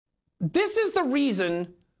This is the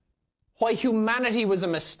reason why humanity was a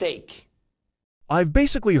mistake. I've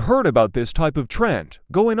basically heard about this type of trend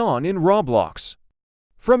going on in Roblox.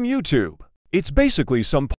 From YouTube. It's basically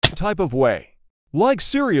some type of way. Like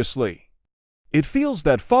seriously. It feels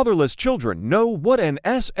that fatherless children know what an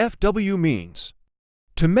SFW means.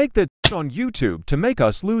 To make that on YouTube to make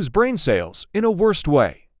us lose brain cells in a worst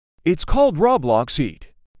way. It's called Roblox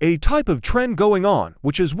Eat. A type of trend going on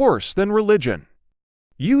which is worse than religion.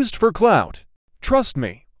 Used for clout. Trust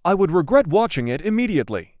me, I would regret watching it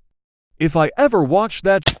immediately. If I ever watched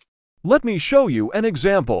that, let me show you an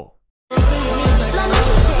example.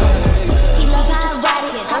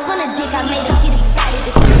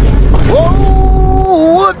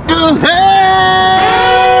 Whoa, what the hell?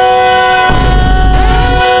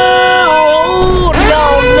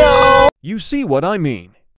 No. You see what I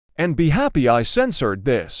mean? And be happy I censored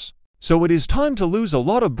this. So it is time to lose a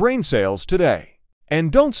lot of brain cells today. And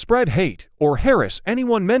don't spread hate or harass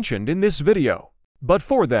anyone mentioned in this video. But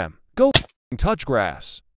for them, go touch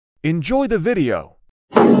grass. Enjoy the video.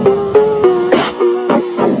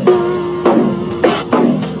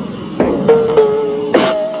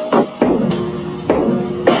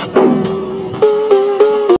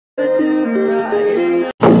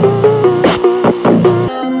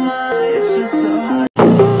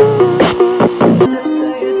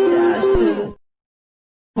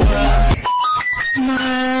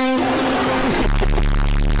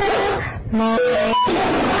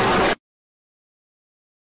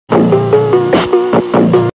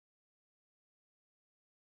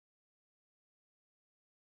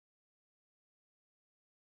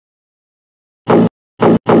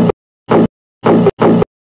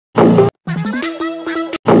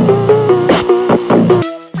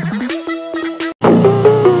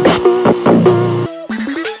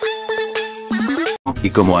 Y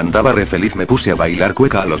como andaba re feliz me puse a bailar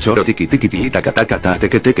cueca a lo choro tiki tiki tiki taca taca ta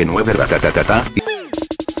teque teque 9 ratatatata.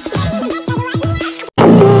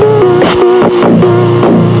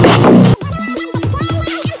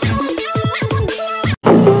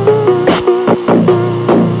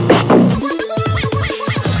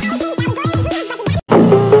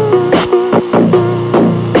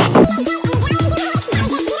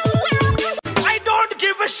 I don't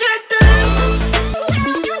give a shit.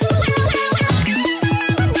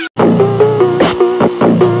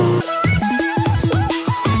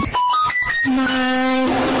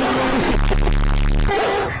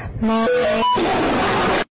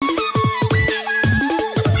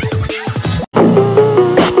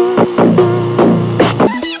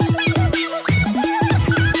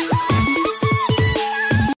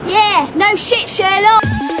 Yeah, no shit, Sherlock.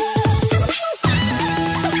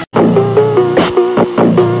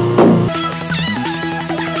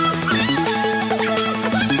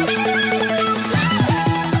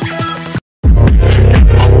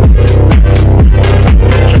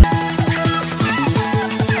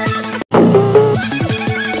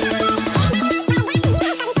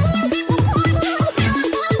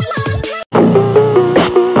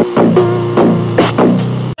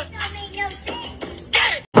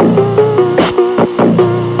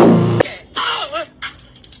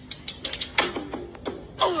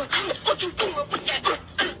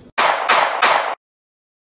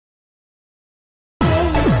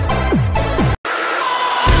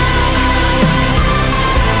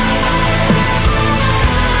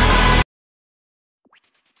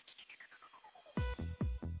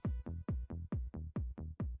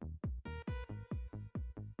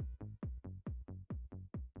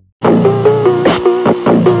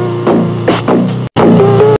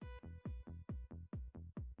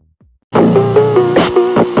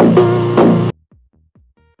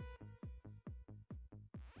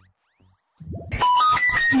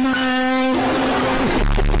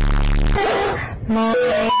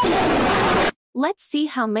 Let's see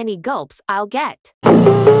how many gulps I'll get.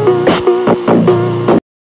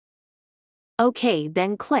 Okay,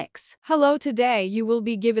 then clicks. Hello, today you will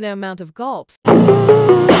be given an amount of gulps.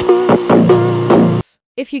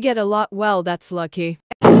 If you get a lot, well, that's lucky.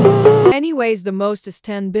 Anyways, the most is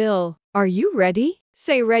 10 bill. Are you ready?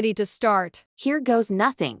 Say ready to start. Here goes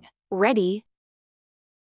nothing. Ready?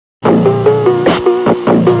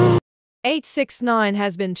 869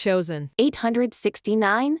 has been chosen.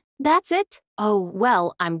 869? That's it? Oh,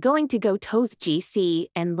 well, I'm going to go Toth GC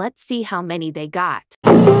and let's see how many they got.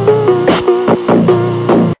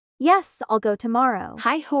 Yes, I'll go tomorrow.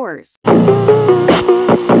 Hi, whores.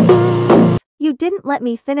 You didn't let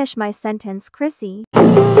me finish my sentence, Chrissy.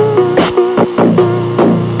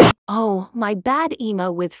 Oh, my bad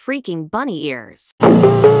emo with freaking bunny ears.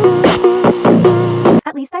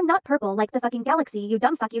 At least I'm not purple like the fucking galaxy, you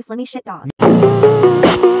dumb fuck you slimy shit dog.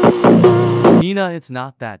 Nina, it's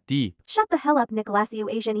not that deep. Shut the hell up, Nicholas, you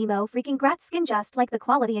Asian emo freaking grat skin just like the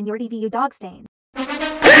quality in your TV, you dog stain.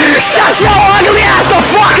 Shut your ugly ass the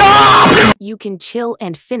fuck up! You can chill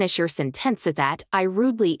and finish your sentence at that. I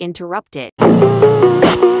rudely interrupted.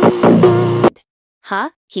 Huh?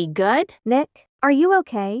 He good? Nick, are you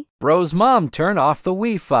okay? Bro's mom, turn off the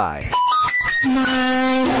Wi-Fi.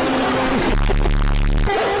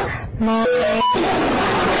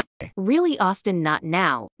 Really, Austin, not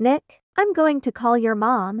now. Nick, I'm going to call your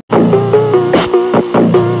mom.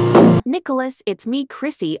 Nicholas, it's me,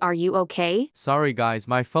 Chrissy. Are you okay? Sorry guys,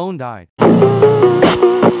 my phone died.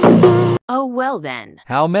 Oh, well then.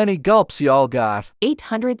 How many gulps y'all got?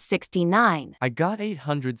 869. I got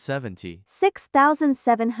 870.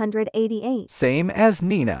 6,788. Same as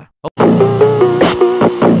Nina.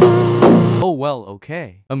 Oh well,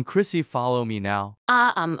 okay. Chrissy, follow me now.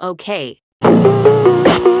 Okay.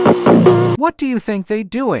 What do you think they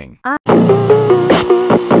doing?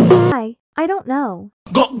 I don't know.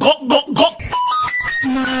 Go, go, go, go!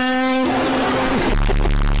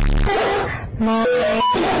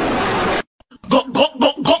 Go, go,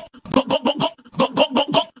 go, go! Go, go, go, go! Go, go, go,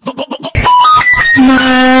 go! Go,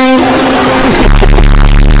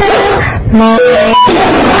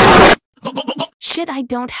 go, go, go! Shit, I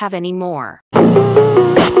don't have any more.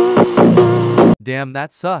 Damn,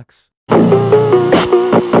 that sucks.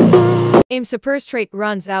 Im super straight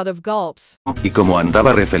runs out of gulps. Y como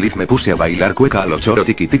andaba re feliz me puse a bailar cueca a lo choro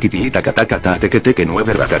tiki tiki tiki taca taca ta teque teque 9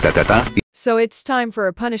 ratatatata. So it's time for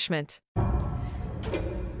a punishment.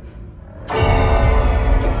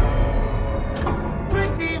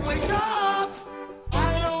 Chrissy, wake up!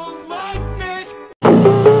 I don't like this!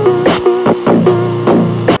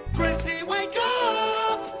 Chrissy, wake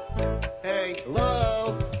up! Hey,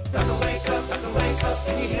 hello? Time to wake up, time to wake up.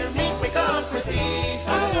 Can you hear me? Wake up, Chrissy!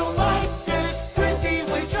 I don't like this! Chrissy,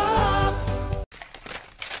 wake up!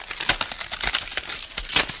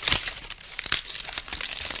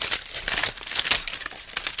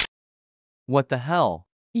 What the hell?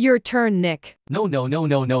 Your turn, Nick. No, no, no,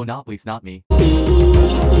 no, no, not please, not me.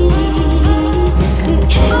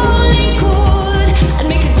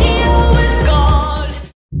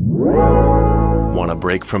 Want a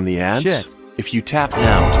break from the ads? Shit. If you tap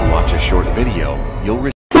now to watch a short video, you'll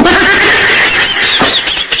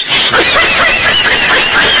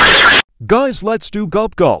Guys, let's do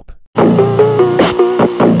gulp gulp.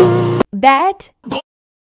 That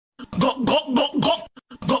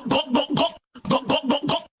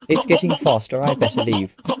It's getting faster, I better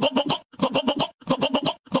leave.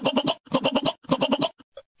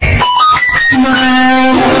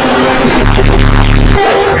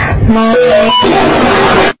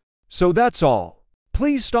 So that's all.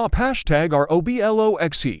 Please stop hashtag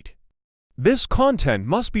 #ROBLOXHeat. This content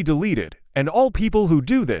must be deleted, and all people who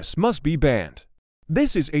do this must be banned.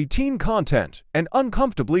 This is 18 content and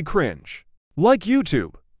uncomfortably cringe. Like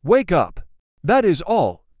YouTube, wake up. That is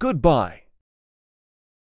all. Goodbye.